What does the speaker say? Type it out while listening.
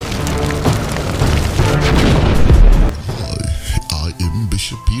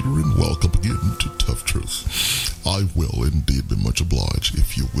I will indeed be much obliged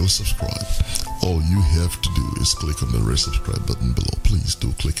if you will subscribe. All you have to do is click on the red subscribe button below. Please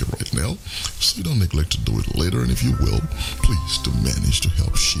do click it right now so you don't neglect to do it later. And if you will, please do manage to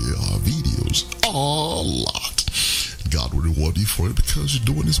help share our videos a lot. God will reward you for it because you're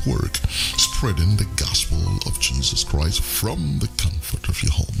doing His work, spreading the gospel of Jesus Christ from the comfort of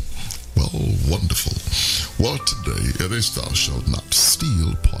your home. Well, wonderful. Well, today it is Thou Shalt Not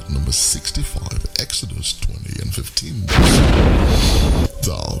Steal, part number 65, Exodus 20 and 15.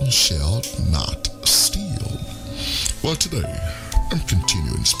 Thou shalt not steal. Well, today I'm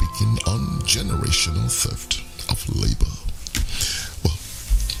continuing speaking on generational theft of labor. Well,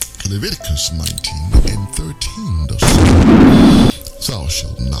 Leviticus 19 and 13 does say, Thou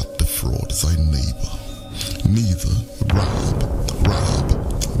shalt not defraud thy neighbor, neither rob him.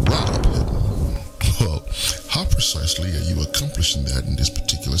 Well, how precisely are you accomplishing that in this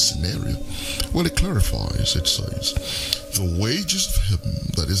particular scenario? Well, it clarifies. It says, the wages of him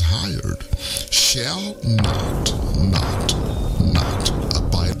that is hired shall not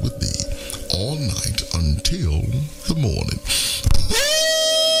abide with thee all night until the morning.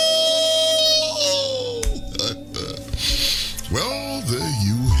 Well, there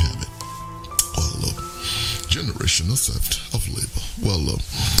you have it. Well, generational theft of labor. Well,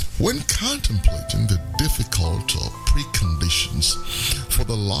 when contemplating the difficult preconditions for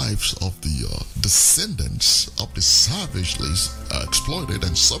the lives of the descendants of the savagely exploited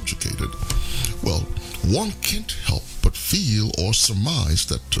and subjugated, well, one can't help but feel or surmise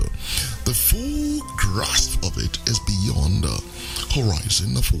that the full grasp of it is beyond the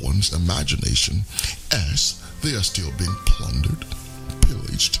horizon of one's imagination, as they are still being plundered,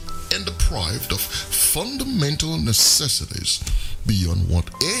 pillaged, and deprived of fundamental necessities beyond what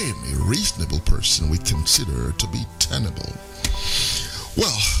any reasonable person would consider to be tenable.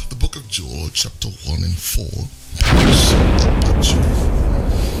 Well, the book of Joel, chapter 1 and 4,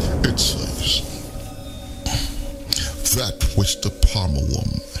 it says, That which the palmer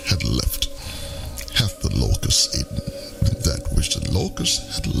worm had left hath the locust eaten, and that which the locust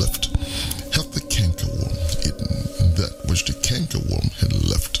had left hath the cankerworm eaten, and that which the cankerworm had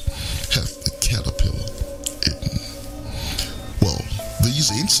left hath the caterpillar eaten. Well,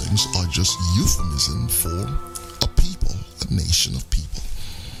 these insects are just euphemism for a people, a nation of people.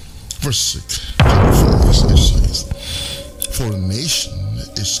 Verse 6 clarifies, it says, For a nation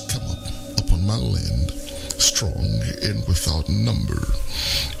is come up upon my land, strong and without number,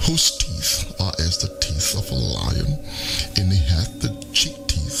 whose teeth are as the teeth of a lion, and he hath the cheek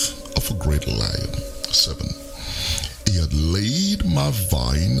teeth of a great lion. 7. He had laid my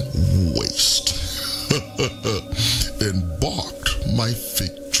vine waste, and barked my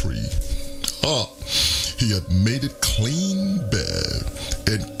fig tree. He had made it clean bare,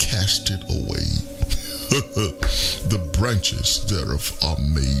 and cast it away. The branches thereof are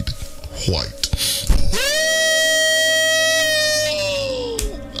made white.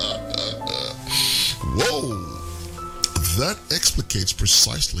 Whoa! That explicates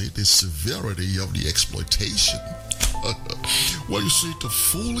precisely the severity of the exploitation. Well, you see, to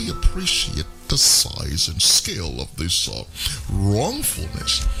fully appreciate the size and scale of this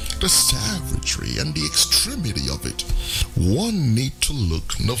wrongfulness, the savagery, and the extremity of it, one need to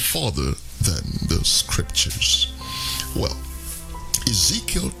look no farther than the scriptures. Well,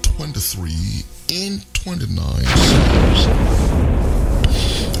 Ezekiel 23 and 29 says,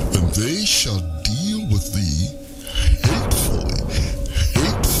 And they shall deal with thee hatefully.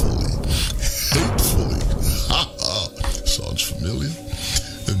 Sounds familiar?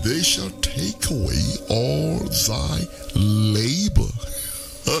 And they shall take away all thy labor.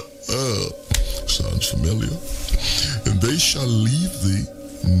 Sounds familiar? And they shall leave thee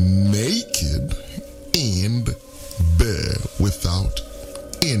naked and bare without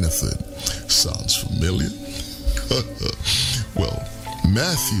anything. Sounds familiar? Well,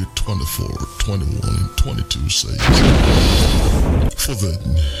 Matthew 24, 21 and 22 says, For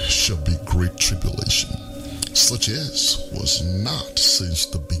then shall be great tribulation, such as was not since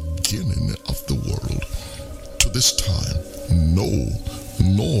the beginning of the world, to this time, no,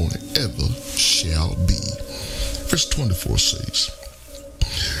 nor ever shall be. Verse 24 says,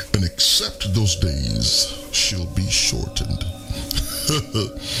 And except those days shall be shortened,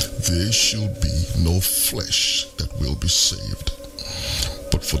 there shall be no flesh that will be saved.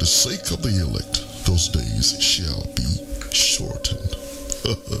 But for the sake of the elect, those days shall be shortened.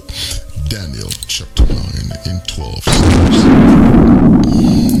 Daniel chapter 9 and 12 says,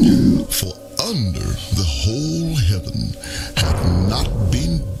 For under the whole heaven hath not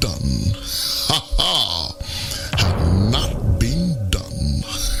been done,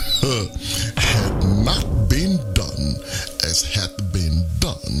 had not been done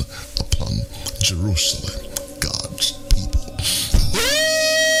Jerusalem, God's people.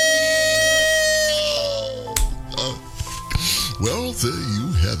 Well, there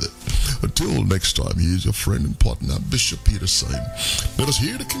you have it. Until next time, here's your friend and partner, Bishop Peter saying, let us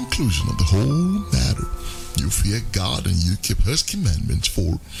hear the conclusion of the whole matter. You fear God and you keep his commandments,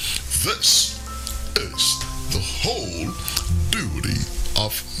 for this is the whole duty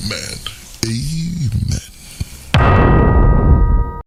of man. Amen.